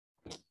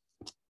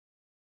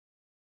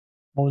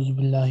أعوذ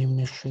بالله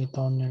من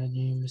الشيطان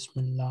الرجيم بسم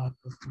الله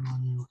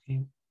الرحمن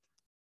الرحيم.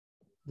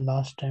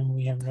 Last time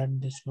we have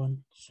read this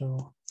one,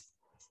 so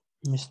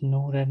Miss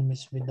Noor and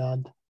Miss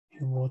Vidad,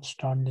 you both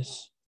start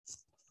this.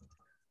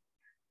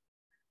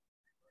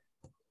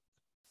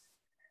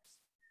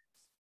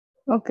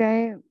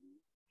 Okay.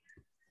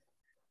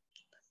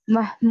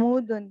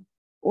 محمود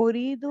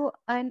أريد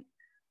أن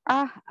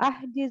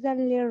أحجز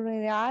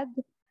للرياض.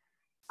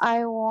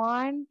 I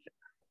want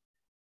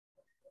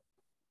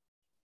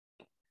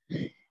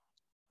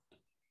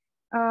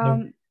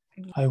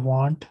I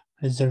want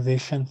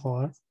reservation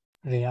for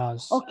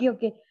Riyaz.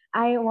 okay.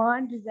 I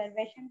want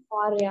reservation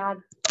for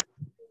Riyadh.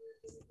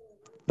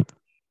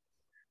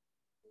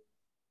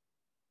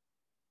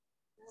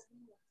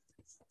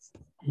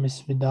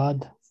 Miss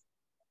Vidad.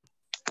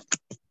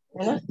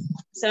 Hello.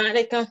 Assalamu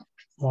alaikum.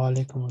 Wa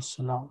alaikum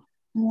assalam.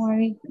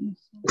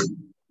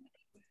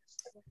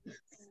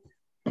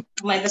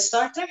 Am I the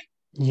starter?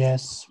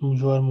 Yes,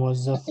 you are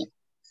موظف.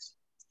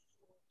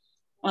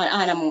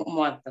 أنا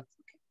موظف.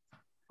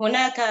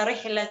 هناك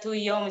رحلة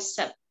يوم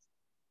السبت.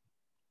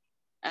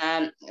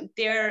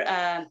 Their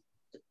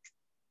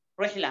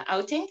رحلة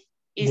outing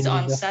is There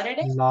on is a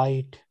Saturday.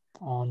 Light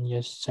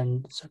on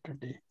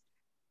Saturday.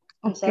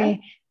 Okay.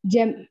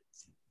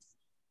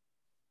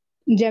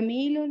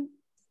 جميل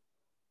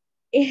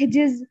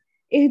احجز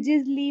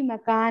لي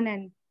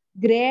مكانا.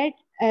 Great.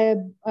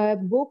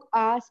 Book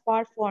a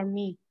spot for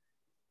me.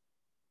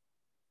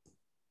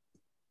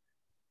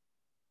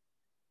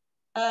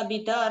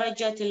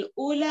 بدرجة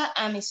الأولى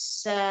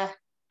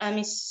أم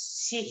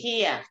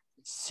السياحية؟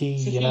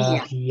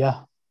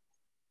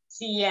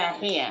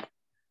 سياحية.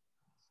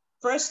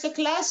 First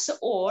class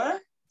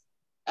or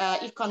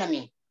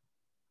economy?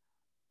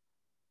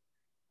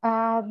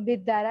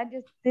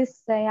 بالدرجة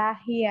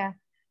السياحية.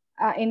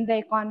 In the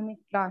economic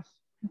class.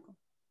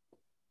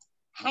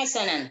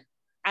 حسنا،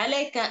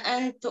 عليك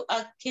أن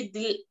تؤكد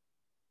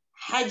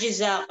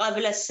الحجز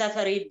قبل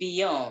السفر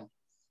بيوم.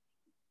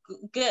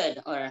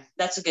 Good, or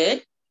that's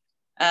good.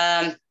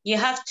 You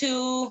have to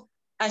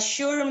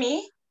assure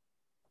me.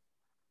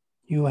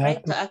 You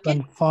have to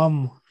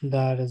confirm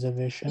the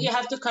reservation. You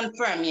have to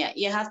confirm, yeah.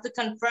 You have to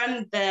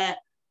confirm the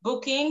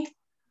booking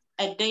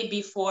a day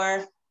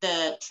before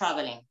the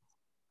traveling.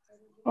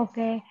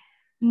 Okay.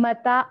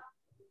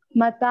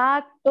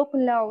 متى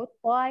تقلع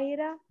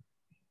الطائرة?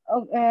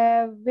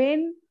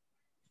 When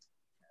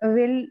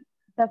will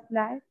the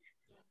flight?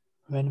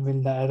 When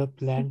will the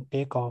aeroplane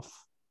take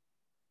off?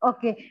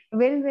 Okay.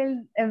 When will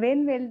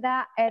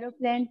the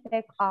aeroplane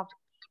take off?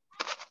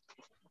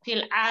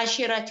 في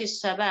 10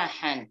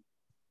 صباحا.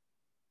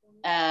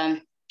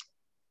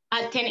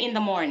 At 10 in the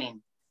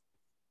morning.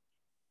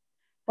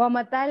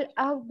 ومتى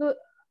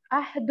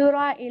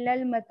أحضر إلى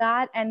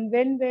المطار, and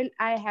when will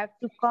I have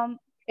to come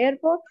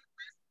airport?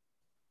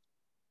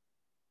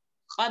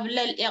 قبل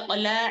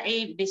الإقلاع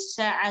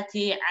بالساعة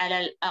على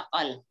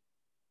الأقل.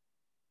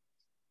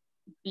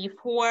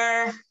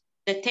 Before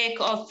the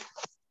takeoff,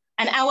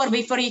 an hour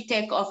before you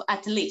take off,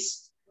 at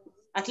least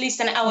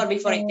an hour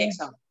before it takes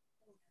off.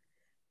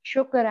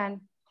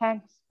 شكرا.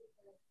 Thanks.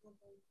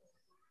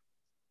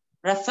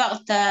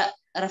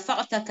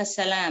 رفقتك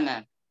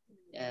سلامة.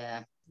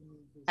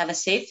 Have a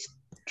safe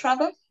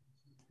travel.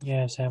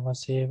 Yes, have a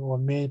safe, or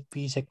may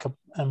peace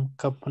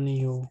accompany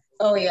you.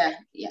 Oh yeah.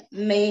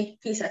 May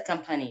peace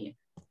accompany you.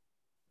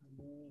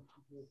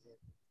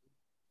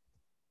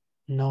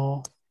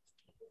 No,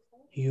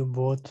 you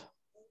both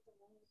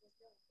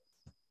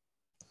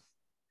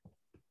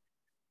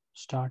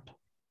start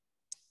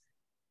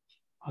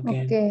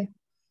again. Okay.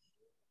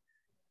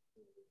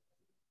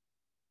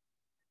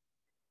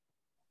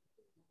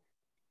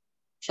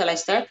 Shall I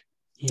start?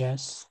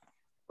 Yes.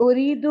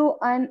 أريد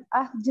أن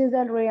أحجز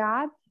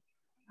الرياض.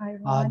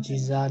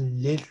 أحجز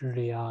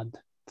للرياض.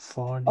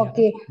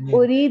 Okay.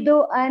 أريد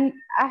أن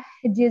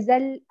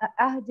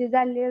أحجز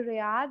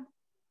للرياض.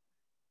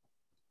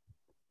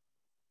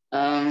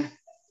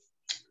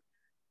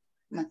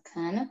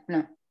 مكانه.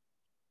 No.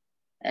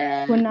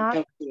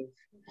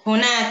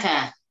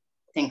 هناك.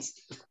 Thanks.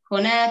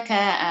 هناك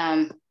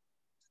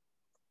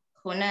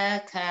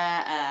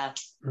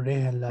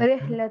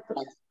رحلة.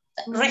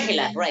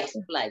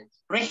 Right.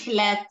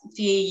 رحلة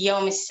في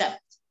يوم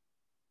السبت.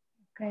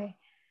 Okay.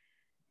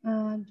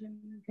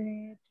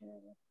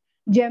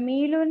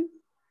 جميل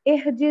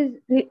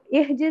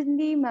احجز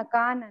لي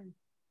مكانا.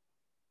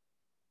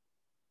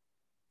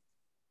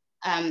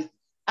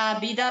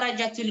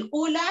 بدرجة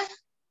الأولى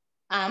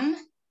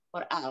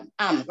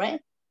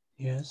right?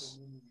 Yes.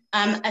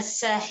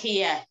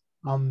 الساحية.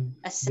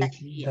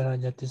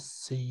 بدرجة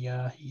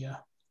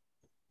السياحية.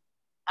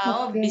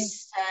 أو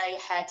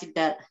بالسائحات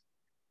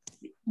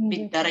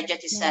بالدرجة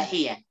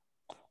الساحية.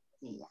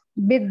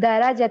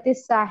 بالدرجة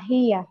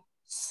الساحية.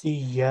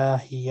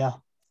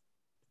 سياحية.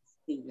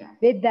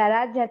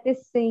 بالدرجة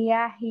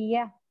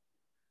السياحية.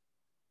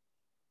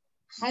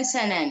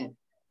 حسنا.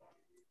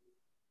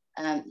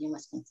 You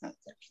must confirm.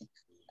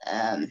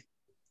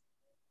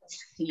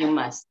 You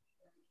must.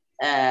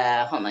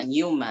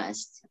 You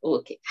must.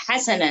 Okay.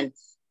 حسنا.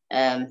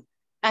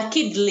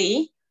 أكد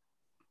لي.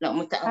 لا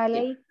متأكد.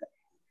 عليك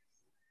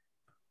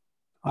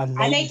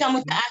عليك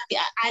متأكد.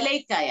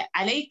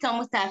 عليك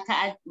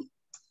متأكد.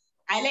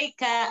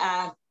 عليك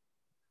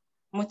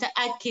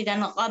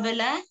متأكدا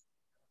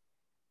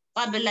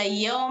قبل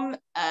يوم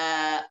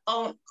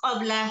أو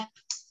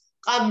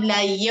قبل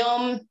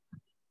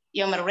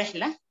يوم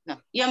الرحلة. No.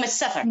 يوم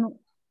السفر. No.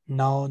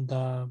 Now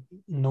the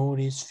Noor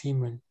is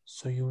female,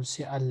 so you will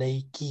say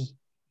alayki.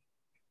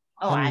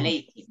 أو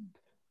عليك.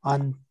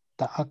 An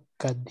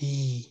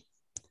ta'akkadi.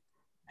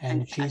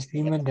 And she's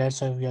female,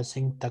 that's why we are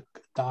saying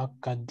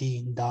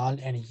ta'akkadi, dal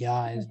and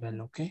ya as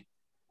well, okay?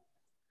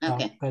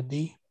 Okay.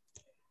 Ta'akkadi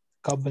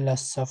qabla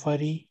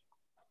safari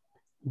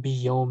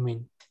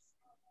biyawmin.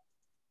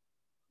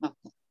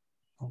 Okay,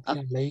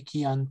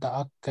 alayki an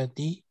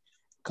ta'akkadi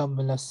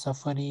qabla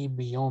safari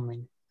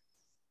biyawmin.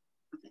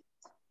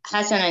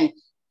 حسنا.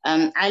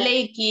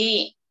 عليك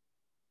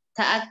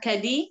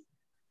تأكدي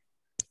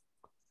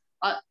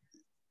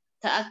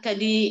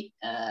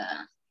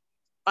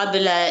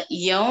قبل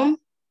يوم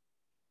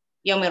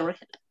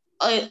الرحلة،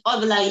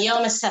 قبل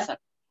يوم السفر.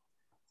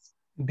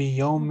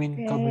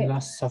 بيوم قبل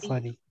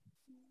السفر.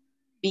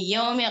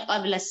 بيوم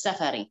قبل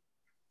السفر.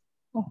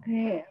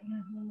 اوكي.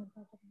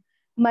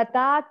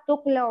 متى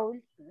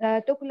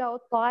تقلع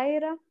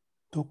الطائرة؟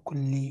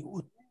 تقلع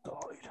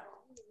الطائرة.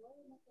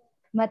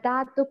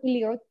 متى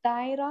تقلع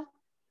الطائرة؟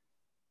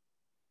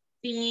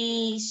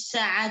 في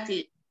ساعة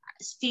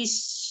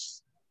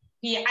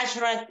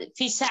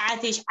في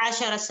ساعة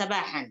 10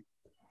 صباحا.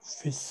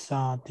 في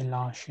الساعة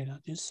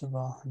 10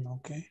 صباحا.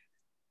 اوكي.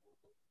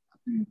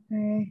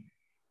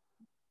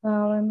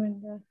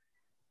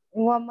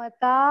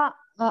 ومتى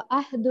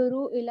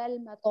أحضر إلى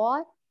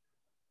المطار؟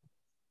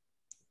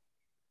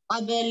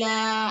 قبل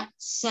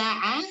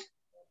ساعة.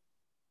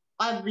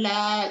 قبل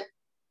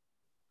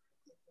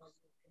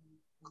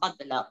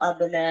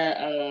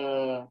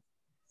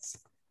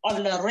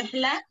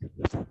الرحلة.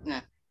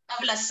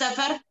 قبل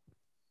السفر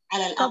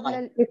على الأقل. قبل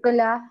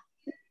الإقلاع.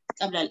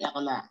 قبل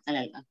الإقلاع على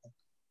الأقل.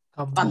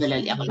 قبل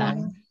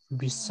الإقلاع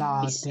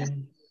بساعة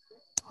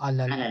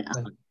على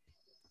الأقل.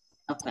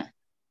 أوكي.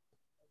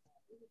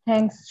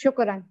 Thanks.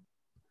 شكرا.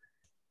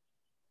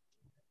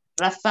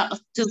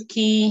 رافقتك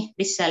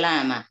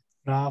بالسلامة.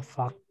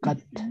 رافقت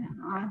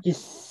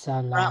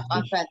بالسلامة.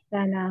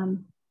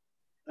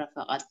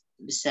 رافقت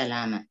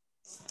بالسلامة.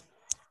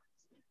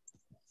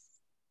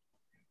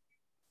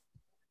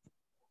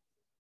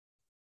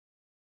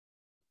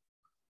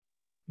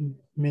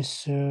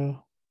 Miss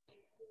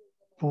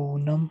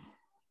Poonam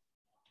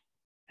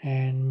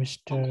and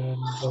Mr.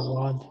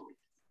 Jawad.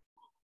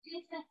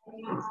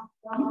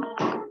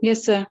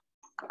 Yes, sir.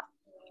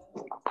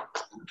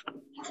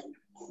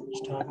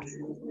 Start.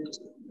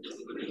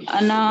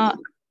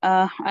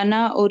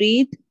 أنا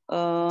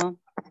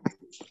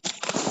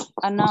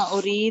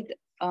أريد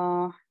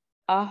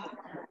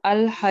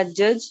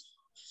الحجج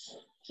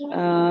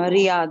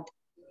رياض.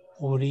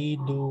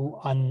 أريد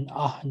أن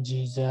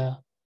أحجز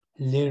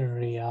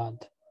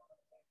للرياض.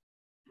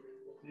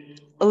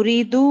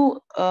 أريد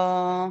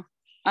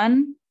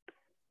أن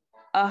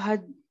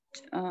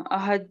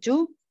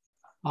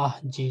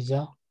أحجز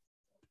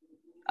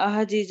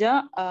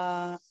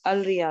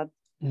الرياض.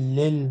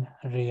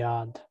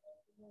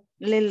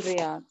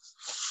 للرياض.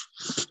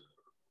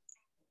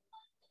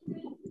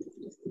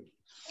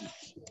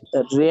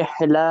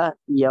 الرحلة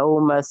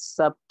يوم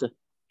السبت.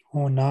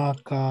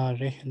 هناك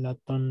رحلة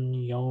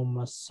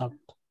يوم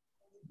السبت.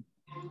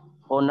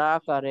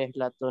 هناك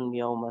رحلة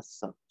يوم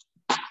السبت.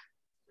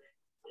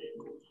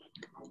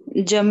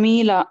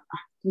 جميلة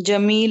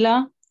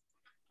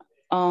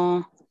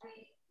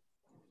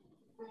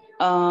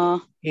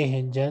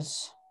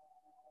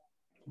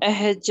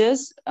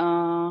احجز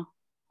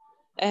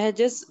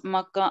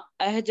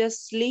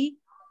لي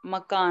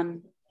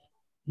مكان.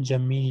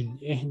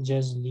 جميل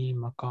احجز لي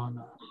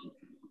مكانا.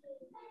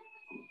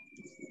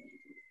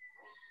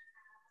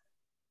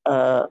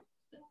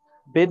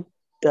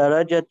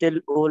 بالدرجة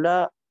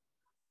الأولى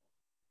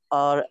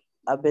और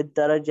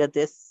بالدرجة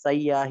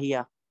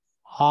السياحية.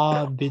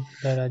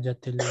 بالدرجة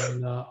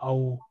الأولى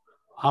أو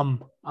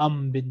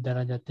أم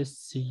بالدرجة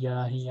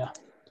السياحية.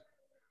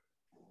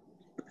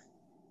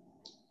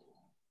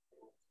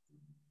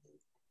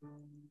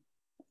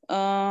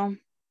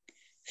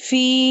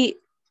 في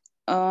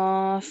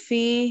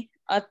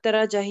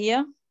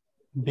الدرجة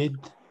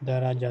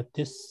بالدرجة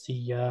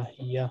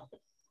السياحية.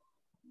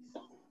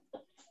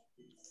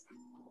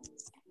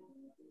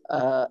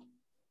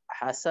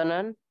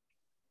 حسنا.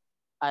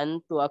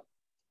 أن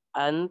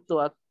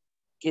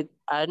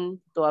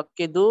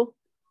تؤكدوا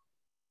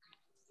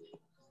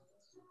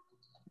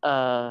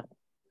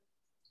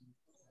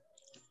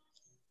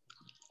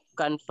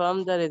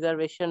confirm the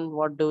reservation.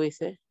 What do we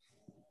say?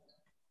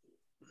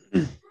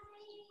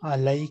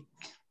 عليك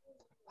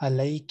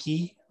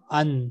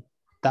أن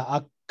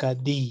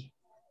تأكدي.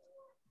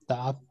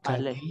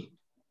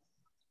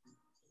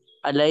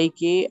 عليك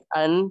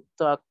أن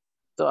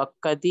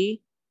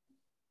تؤكدي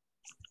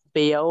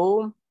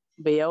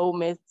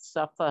بيوم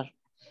السفر.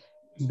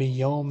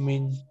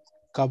 بيوم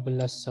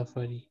قبل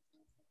السفر.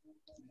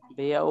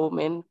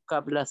 بيوم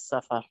قبل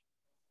السفر.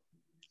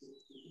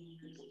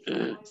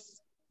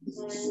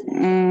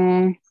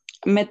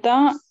 متى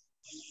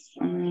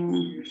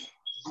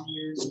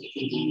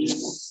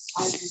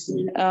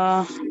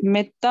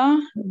meta,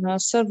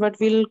 sir, what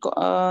will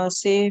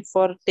say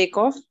for take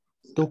off?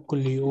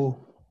 تقلئ.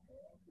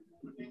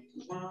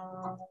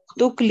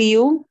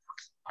 Tukliu.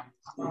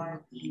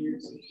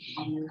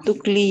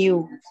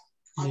 Tukliu.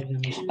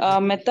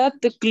 Meta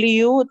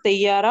tukliu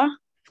tayara.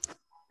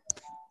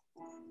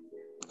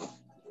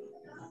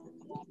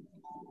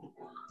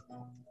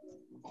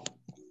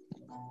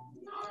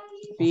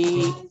 في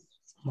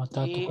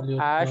متى في تقلئ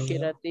الطائرة؟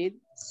 عاشرة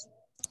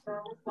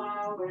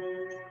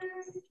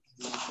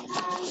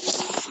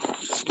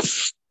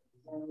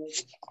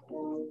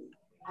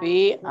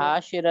في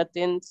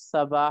عاشرة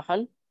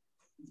صباحا.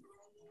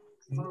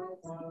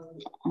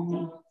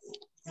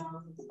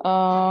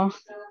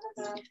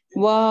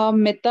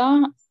 ومتى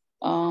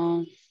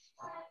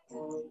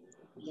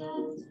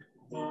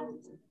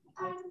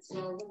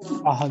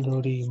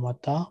أحضري.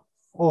 متى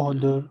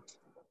أحضر.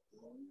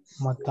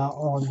 متى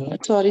أحضر.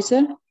 sorry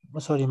sir.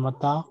 سوري.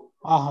 متى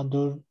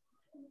أحضر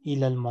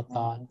إلى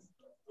المطار.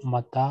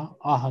 متى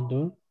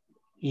أحضر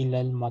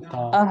إلى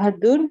المطار.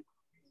 أهدر.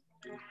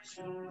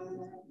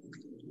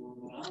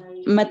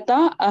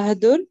 متى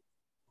أهدر.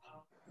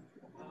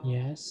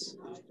 Yes.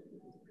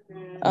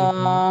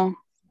 إلى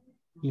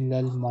إلى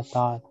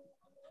المطار.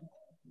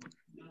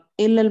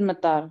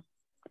 المطار.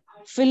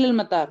 في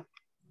المطار.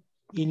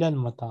 إلى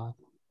المطار.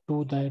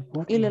 To the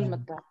airport. إلى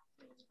المطار.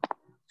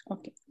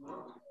 Okay.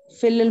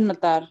 في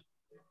المطار.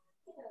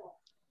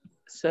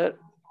 Sir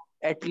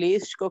at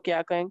least को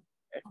क्या कहेंगे?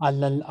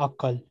 على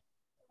الأقل.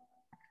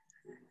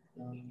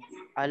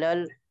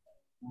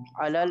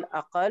 على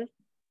الأقل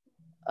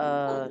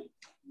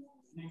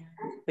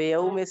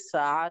بيوم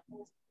الساعة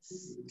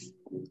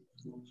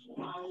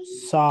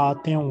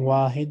ساعة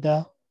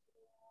واحدة.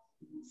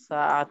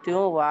 ساعة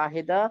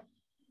واحدة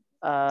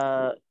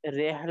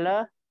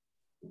رحلة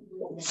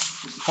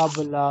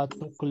قبل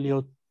تقليع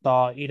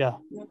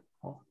الطائرة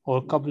or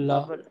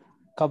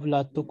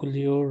قبل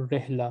تقليع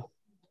الرحلة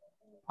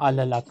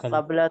على الأقل.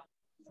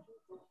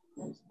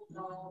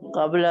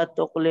 قبل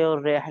تقليع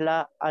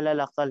الرحلة على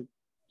الأقل.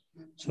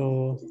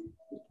 So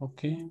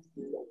okay.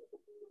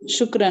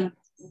 شكرا.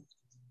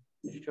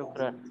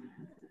 شكرا.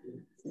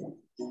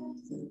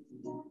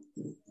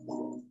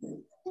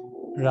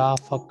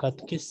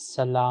 رافقتك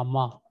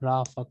السلامة.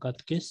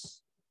 رافقتك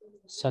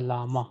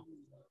السلامة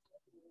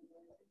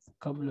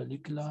قبل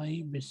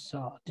الإقلاع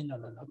بالساعة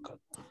على الأقل.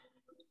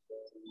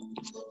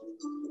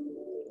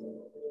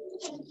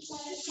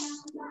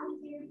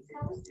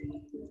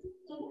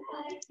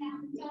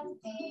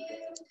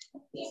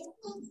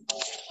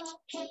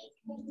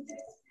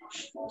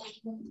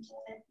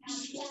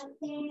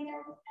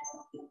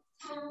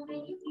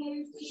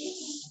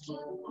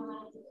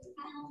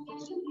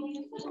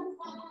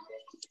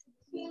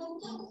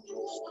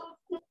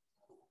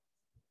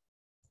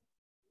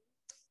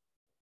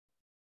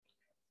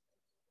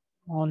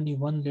 Only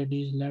one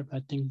lady is left.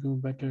 I think you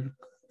better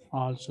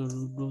also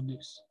do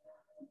this.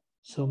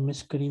 So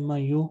Miss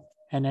Karima, you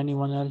and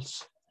anyone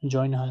else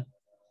join her.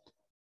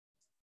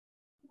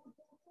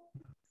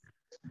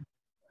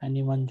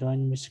 Anyone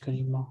join Miss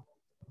Karima?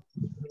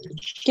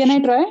 Can I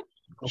try?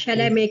 Okay.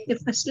 Shall I make the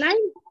first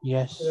line?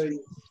 Yes.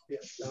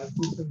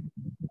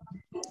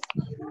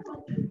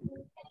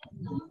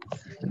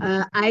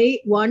 I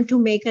want to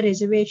make a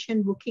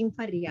reservation booking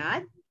for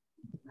Riyadh.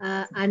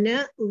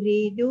 Ana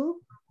uridu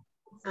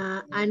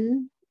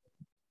an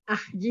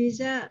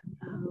ahjiza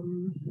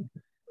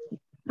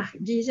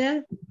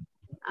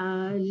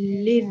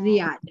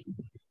للرياض.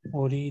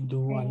 أريد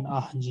أن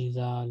أحجز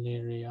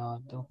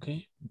للرياض.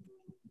 Okay.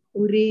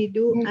 أريد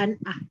أن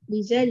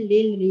أحجز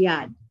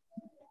للرياض.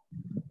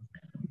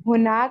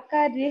 هناك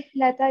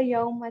رحلة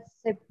يوم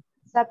السبت.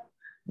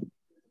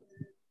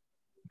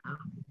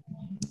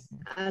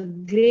 A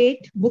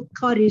great book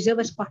or reserve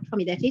a spot for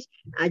me. That is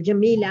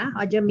Jamila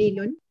or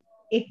Jamilun.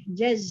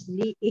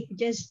 Ihjazli,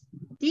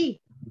 ihjazti.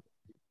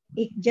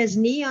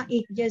 Ihjazni or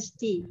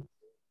ihjazti.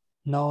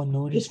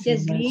 No, is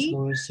female,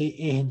 so say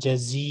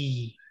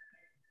ihjazi.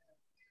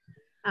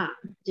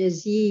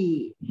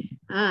 Jazi.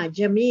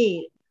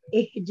 Jamil.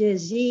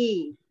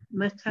 Ihjazi.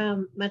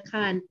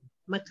 Makanan.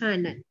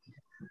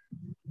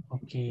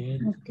 Okay.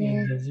 Okay.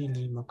 Ihjazi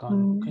li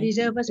makan. Okay.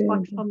 Reserve a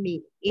spot for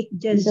me.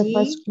 Ihjazi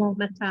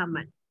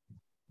makaman.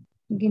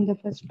 In the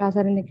first class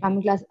or in the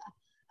economic class.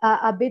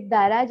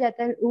 بالدرجة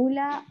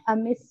الأولى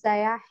أم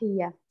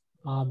السياحية؟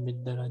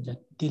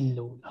 بالدرجة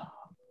الأولى.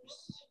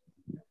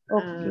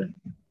 Okay.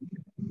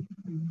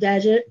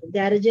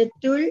 درجة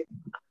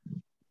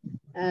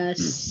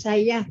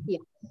السياحية.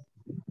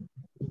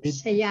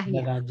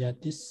 بالدرجة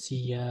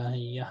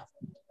السياحية.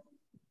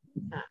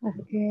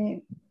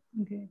 Okay.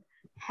 Okay.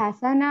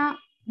 حسنا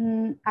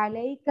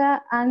عليك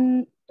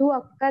أن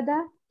تؤكد.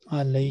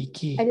 عليك.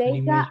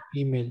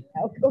 female.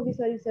 Okay,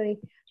 sorry.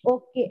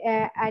 Okay,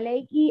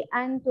 عليك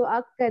أن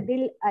تؤكد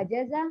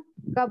الأجازة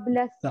قبل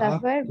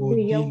السفر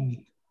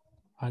بيوم.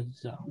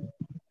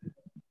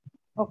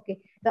 Okay.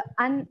 The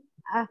أن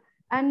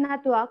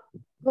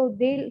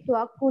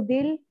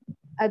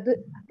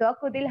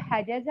تعقد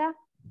الحجز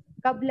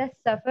قبل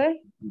السفر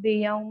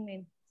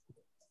بيوم.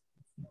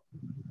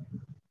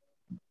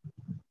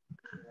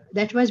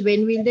 That was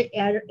when will the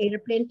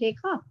airplane take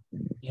off?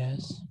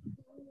 Yes.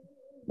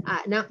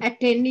 Now at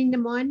 10 in the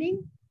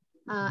morning,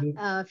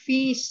 You-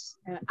 في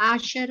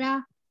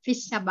 10 في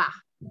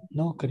الصباح.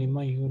 No,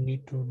 Karima, you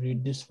need to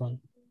read this one.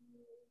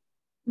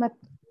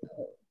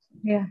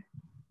 Yeah.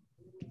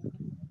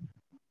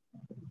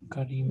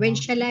 Karima. When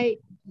shall I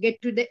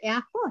get to the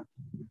airport?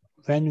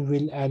 When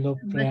will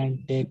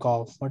aeroplane take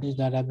off? What is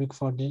the Arabic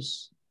for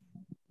this?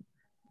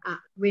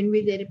 When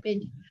will the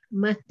airplane?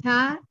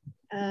 متى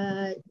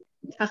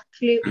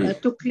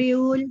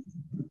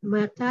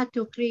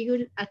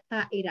تقلع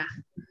الطائرة?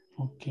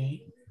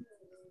 Okay.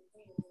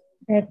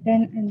 At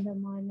 10 in the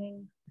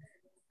morning.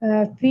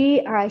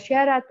 في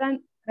عشرة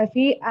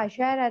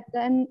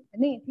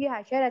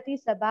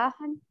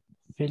صباحا.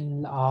 في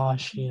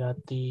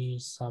العاشرة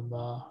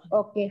صباحا.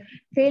 Okay.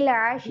 في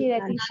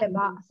العاشرة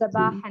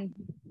صباحا.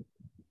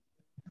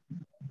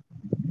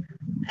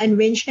 And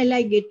when shall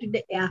I get to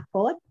the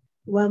airport?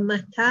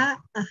 ومتى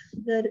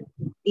أحضر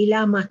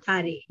إلى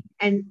مطاري?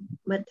 And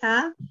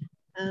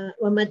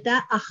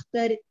ومتى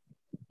أحضر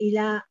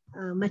إلى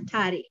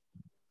مطاري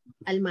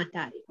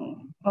المطاري?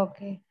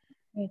 Okay.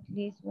 At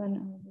least 1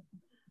 hour.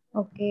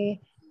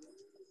 Okay.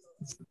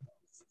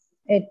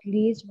 At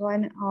least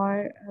 1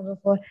 hour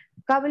before.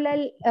 قبل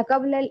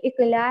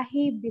الإقلاع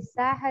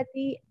بساعة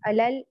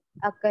على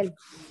الأقل.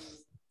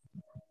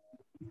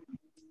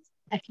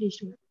 At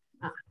least one.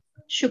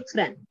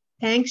 شكرا.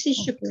 Thanks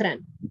is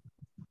شكرا.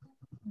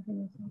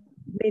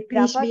 May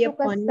peace be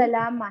upon you.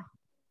 السلامة.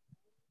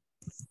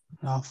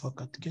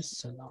 رافقتك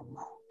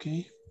السلامة.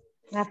 Okay.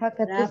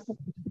 رافقت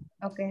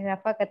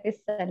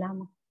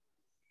السلامة.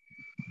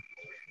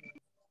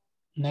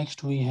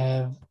 Next we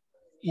have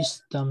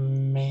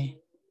istami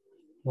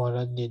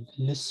waradid.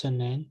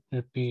 Listen and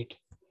repeat.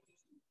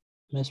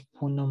 Ms.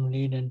 Poonam,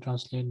 read and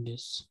translate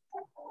this.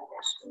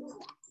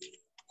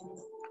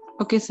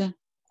 Okay, sir.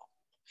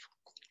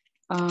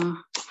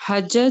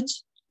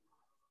 Hajjaj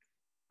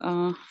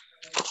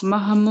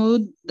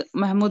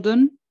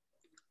Mahmudun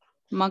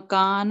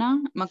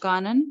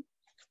Makanan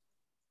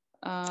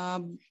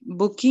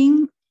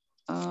booking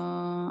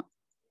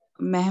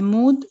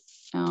Mahmud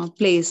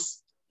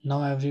place.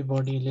 Now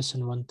everybody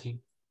listen one thing.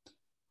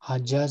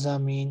 Hajaza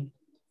mean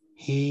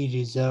he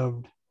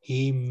reserved,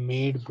 he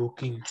made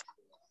booking.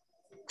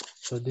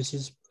 So this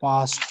is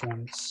past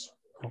tense.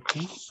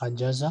 Okay.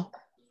 Hajaza,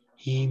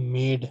 he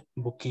made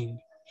booking,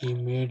 he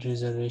made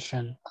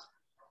reservation.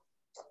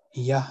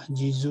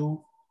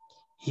 Yahjizu,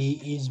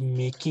 he is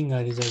making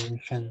a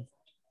reservation,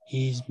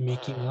 he is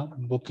making a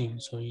booking.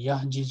 So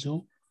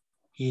Yahjizu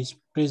is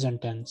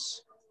present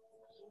tense.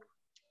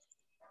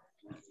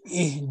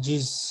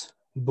 Ihjiz,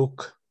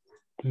 book,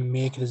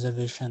 make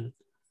reservation.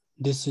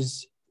 This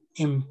is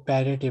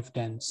imperative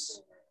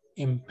tense,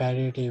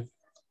 imperative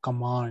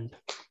command.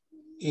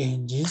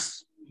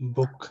 Ihjiz,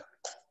 book.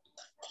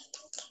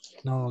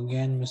 Now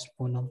again, Miss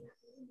Poonam.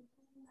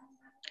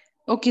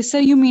 Okay, sir,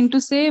 you mean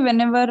to say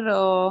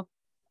whenever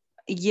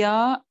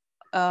ya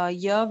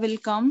will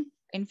come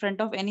in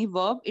front of any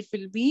verb, it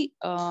will be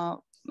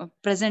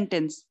present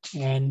tense.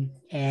 And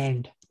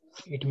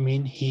it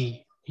mean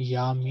he.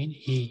 Ya mean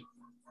he.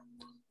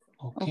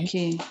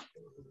 Okay.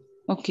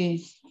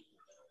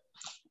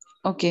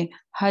 Okay.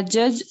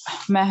 Hajjaj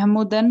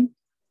Mahmudan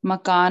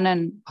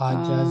Makanan.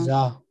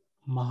 Hajaza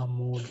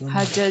Mahmudun.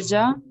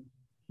 Hajaja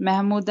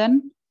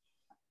Mahmudan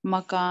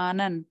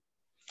Makanan.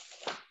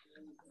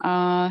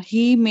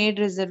 He made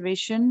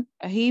reservation.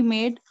 He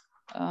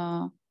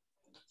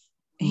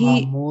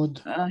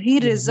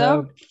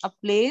reserved a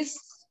place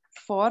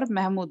for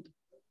Mahmud.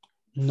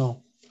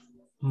 No.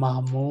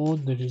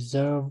 Mahmud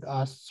reserved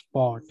a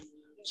spot.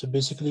 So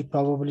basically,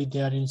 probably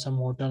they are in some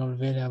hotel or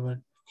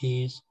wherever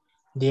he is.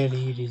 There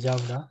he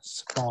reserved a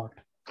spot.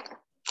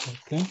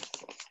 Okay.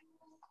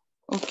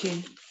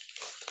 Okay.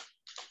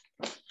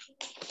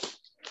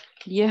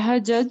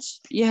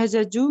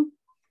 Yahjaju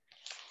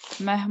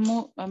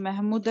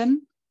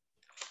Mahmudan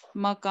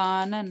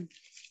Makanan.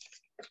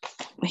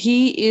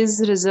 He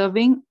is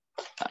reserving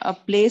a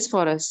place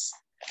for us.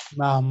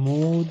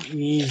 Mahmud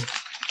is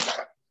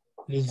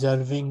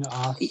reserving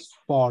a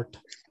spot,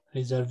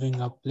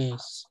 reserving a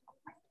place.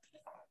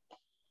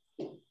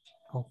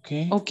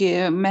 Okay.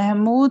 Okay.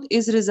 Mahmud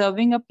is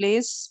reserving a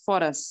place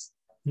for us.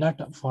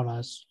 Not for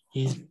us.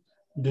 He's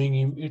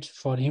doing it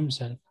for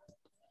himself.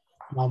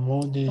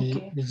 Mahmud is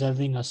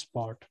reserving a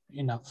spot.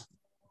 Enough.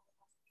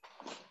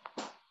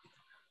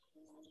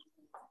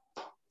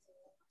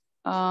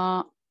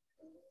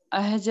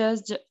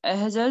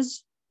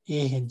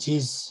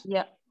 Ihjiz.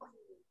 Yeah.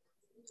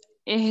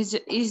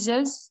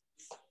 Ihjiz.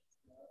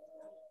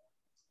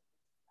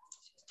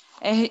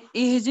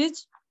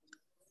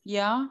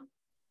 Yeah.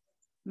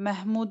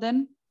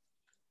 Mahmudan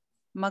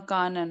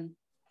Makanan.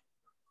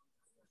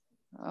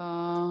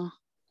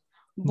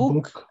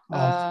 Book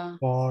a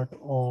spot,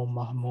 oh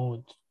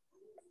Mahmud.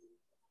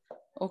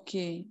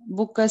 Okay.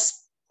 Book a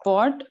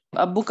spot,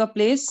 book a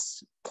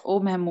place, O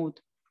Mahmood.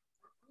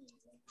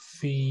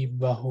 في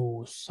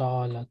بهو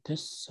صالة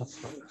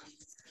السفر.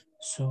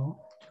 So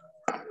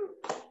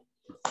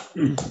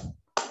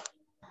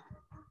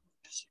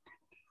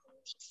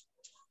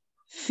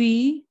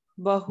Fi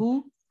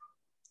Bahu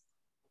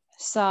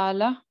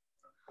Sala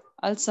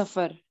Al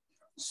Safar.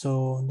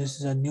 so this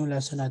is a new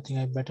lesson. I think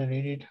I better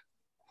read it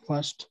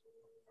first.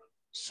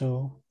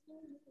 So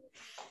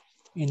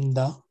in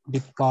the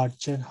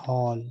departure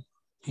hall,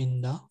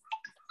 in the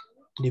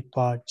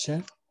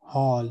departure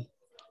hall.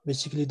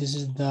 Basically, this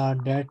is the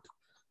that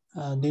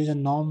there is a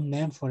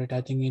name for it.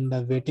 I think in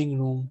the waiting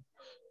room,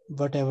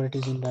 whatever it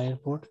is in the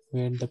airport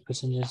where the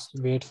passengers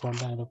wait for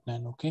the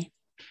aeroplane. Okay.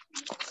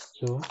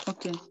 So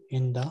Okay.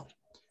 in the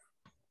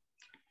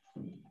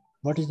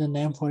what is the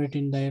name for it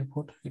in the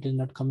airport? It is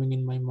not coming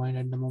in my mind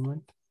at the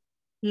moment.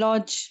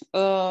 Lodge,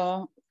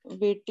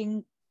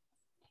 waiting.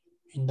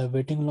 In the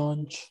waiting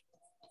lounge,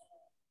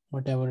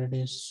 whatever it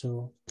is.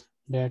 So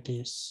that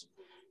is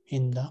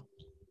in the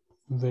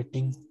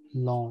waiting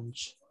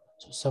lounge.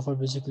 So safar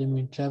basically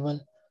means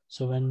travel.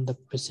 So when the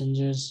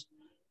passengers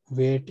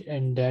wait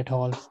in that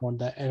hall for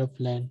the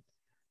aeroplane,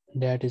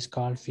 that is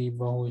called fi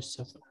bahu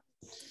safar.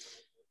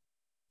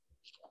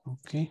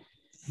 Okay.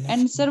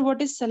 And sir,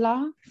 what is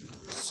Salah?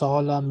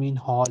 Sala mean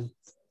hall.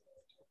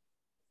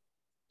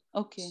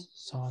 Okay.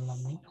 Sala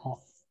mean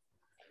hall.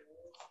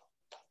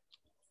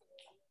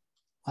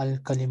 Al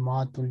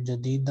kalimatul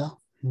jadida,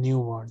 new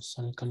words.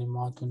 Al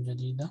kalimatul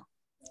jadida,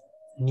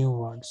 new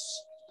words.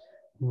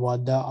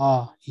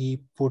 Wada'a, he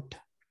put.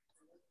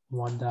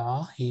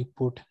 Wada'a, he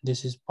put.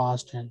 This is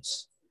past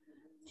tense.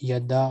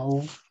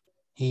 Yada'u,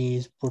 he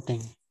is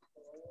putting.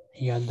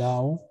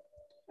 Yada'u,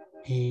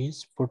 he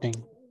is putting.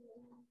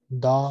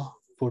 Da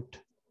put.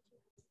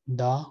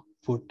 Da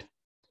put.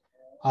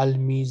 Al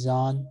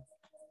mizan,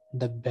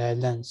 the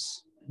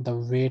balance, the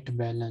weight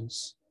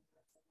balance.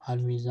 Al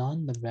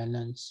mizan, the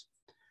balance.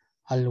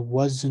 Al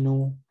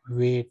waznu,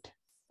 weight.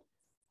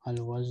 Al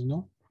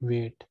waznu,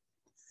 weight.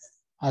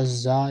 Al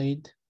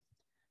zaid,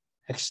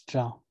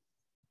 extra.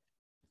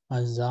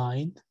 Al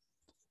zaid,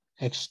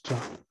 extra.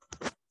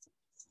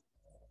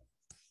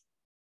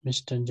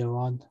 Mr.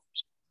 Jawad.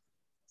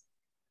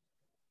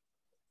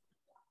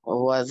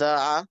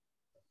 Wada'a,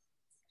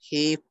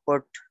 he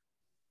put.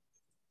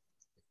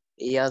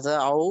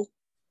 Yaza'u,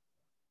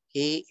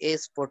 he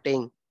is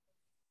putting.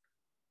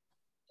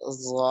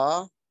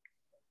 Za,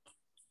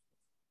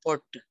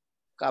 put,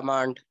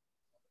 command.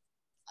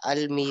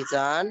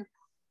 Al-Mizan,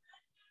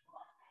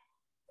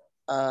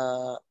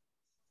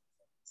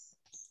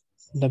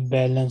 The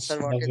balance, sir,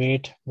 what the is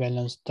weight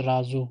balance.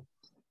 Tarazu.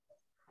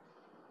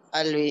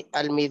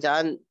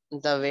 Al-Mizan,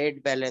 the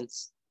weight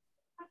balance.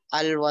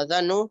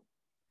 Al-Wazanu,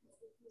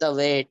 the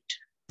weight.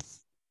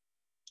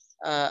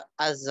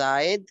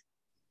 Az-Zaid,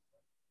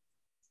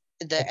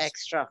 the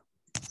extra.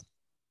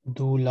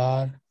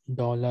 Dular,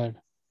 dollar.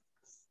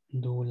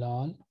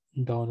 Dular,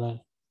 dollar.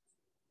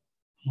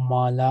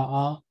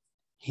 Mala'a,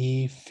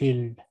 he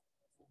filled.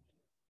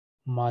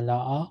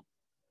 Mala'a,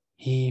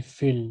 he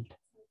filled.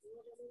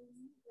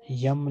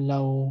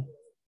 Yamlau,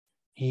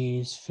 he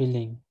is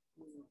filling.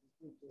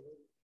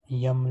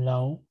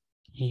 Yamlau,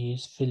 he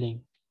is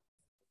filling.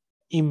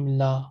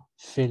 Imla,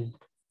 fill.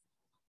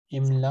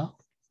 Imla,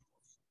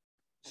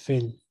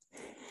 fill.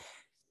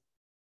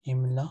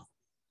 Imla,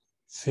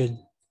 fill.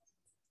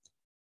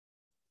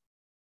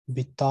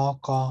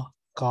 Bitaka,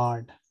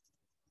 card.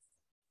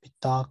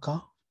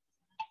 Bitaka,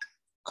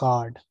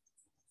 card.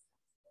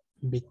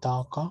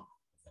 Bitaka,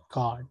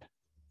 card.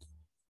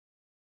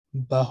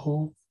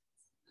 Bahu,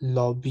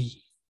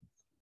 lobby.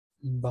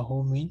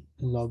 Bahu mean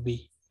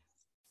lobby.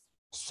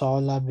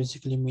 Sala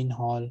basically mean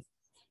hall.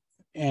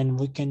 And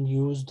we can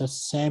use the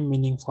same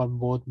meaning for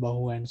both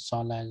Bahu and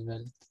Sala as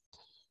well.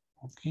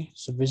 Okay,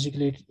 so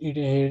basically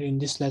here in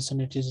this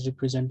lesson, it is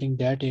representing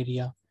that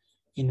area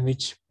in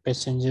which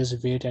passengers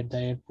wait at the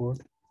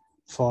airport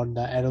for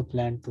the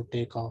aeroplane to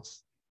take off.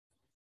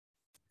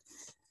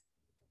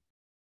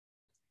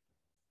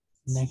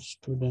 Next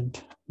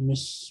student,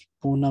 Miss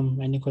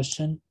Poonam, any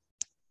question?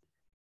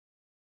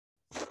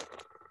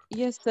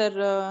 Yes,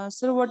 sir.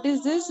 Sir, what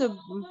is this?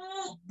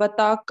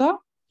 Bataka?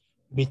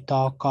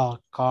 Bitaka,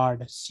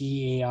 card,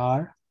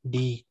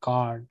 C-A-R-D,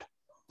 card.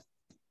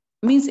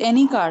 Means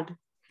any card.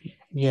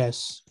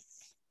 Yes,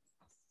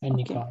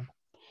 any Okay. card.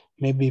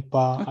 Maybe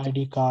Okay.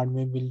 ID card,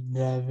 maybe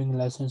driving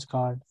license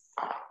card,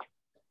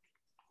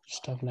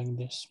 stuff like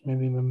this.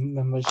 Maybe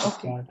membership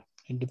Okay. card.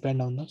 It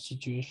depends on the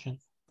situation.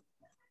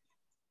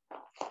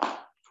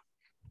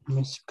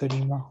 Miss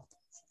Karima.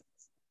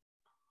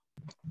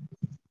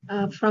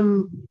 From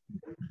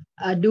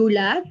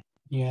dollar,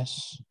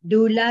 Yes.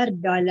 dollar,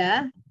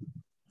 dollar,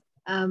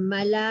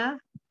 mala,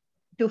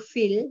 to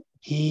fill,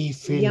 He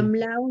filled.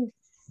 yamlau,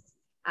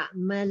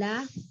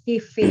 mala, he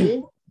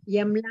fill,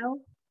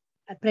 yamlau,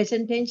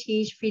 present tense,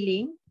 he is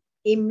filling,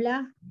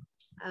 imla,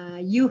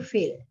 you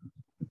fill,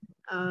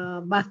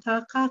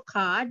 bataka,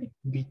 card,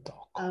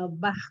 Bitaka.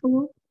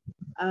 bahu,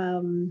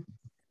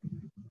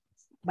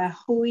 but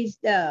who is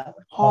the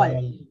hall?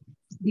 All.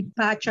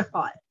 Departure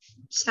hall.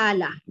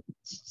 Sala.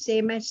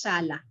 Same as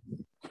Sala.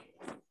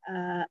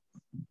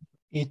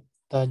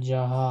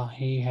 Ittajaha,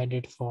 he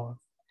headed for.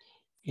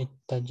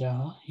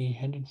 Ittajaha, he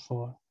headed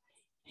for.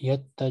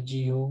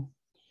 Yattajihu,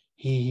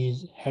 he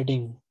is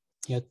heading.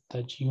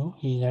 Yattajihu,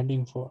 he is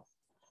heading for.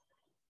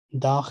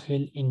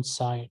 Dakhil,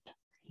 inside.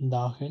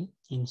 Dakhil,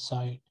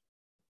 inside.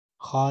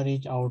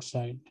 Kharij,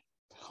 outside.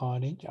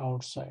 Kharij,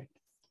 outside.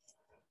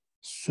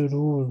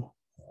 Surur.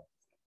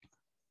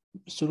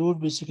 Surur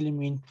basically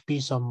means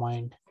peace of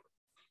mind.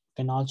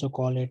 Can also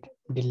call it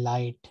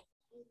delight,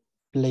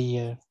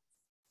 player.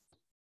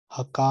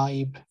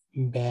 Hakaib,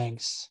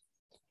 bags.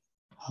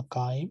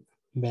 Hakaib,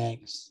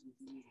 bags.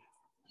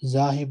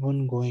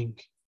 Zahibun, going.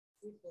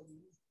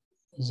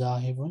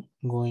 Zahibun,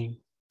 going.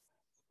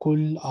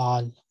 Kul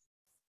al.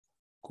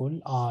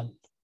 Kul al.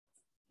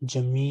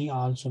 Jami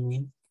also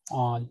mean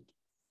all.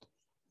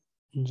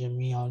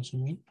 Jami also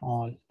mean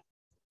all.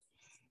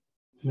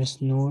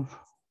 Miss Noor.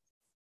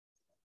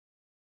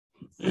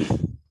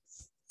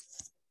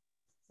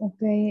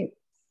 Okay.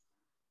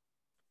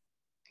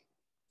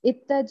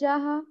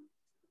 Ittajaha,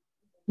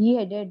 he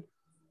headed.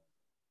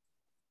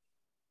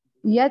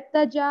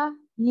 Yattaja,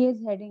 he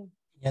is heading.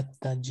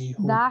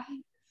 Yattajihu.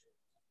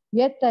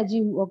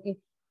 Yattajihu, okay.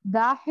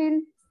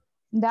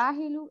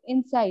 Dahilu,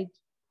 inside.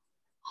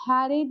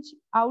 Harij,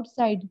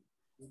 outside.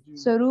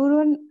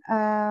 Sururun,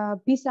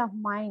 peace of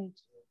mind.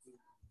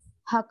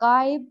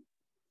 Hakaib,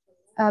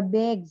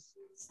 bags.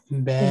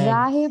 Bag.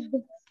 Zahib,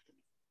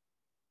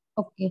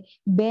 okay.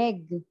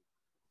 Bag.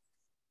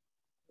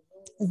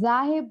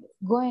 Zahib,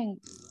 going.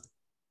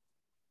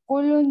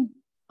 Kulun,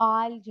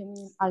 all,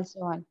 Jameen, also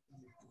all.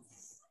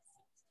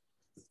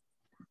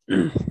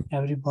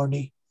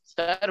 Everybody.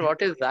 Sir,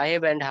 what is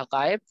Zahib and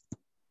Hakaib?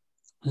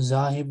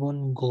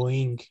 Zahibun,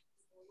 going.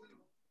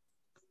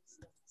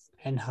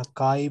 And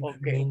Hakaib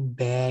Okay. mean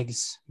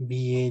bags.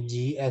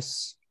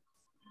 B-A-G-S.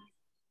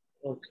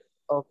 Okay.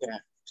 Okay.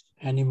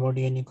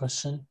 Anybody, any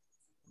question?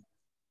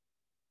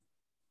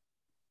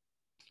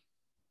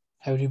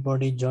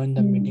 Everybody join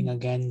the meeting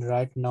again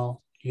right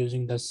now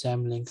using the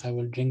same link. I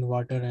will drink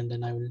water and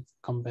then I will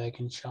come back,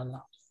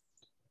 inshallah.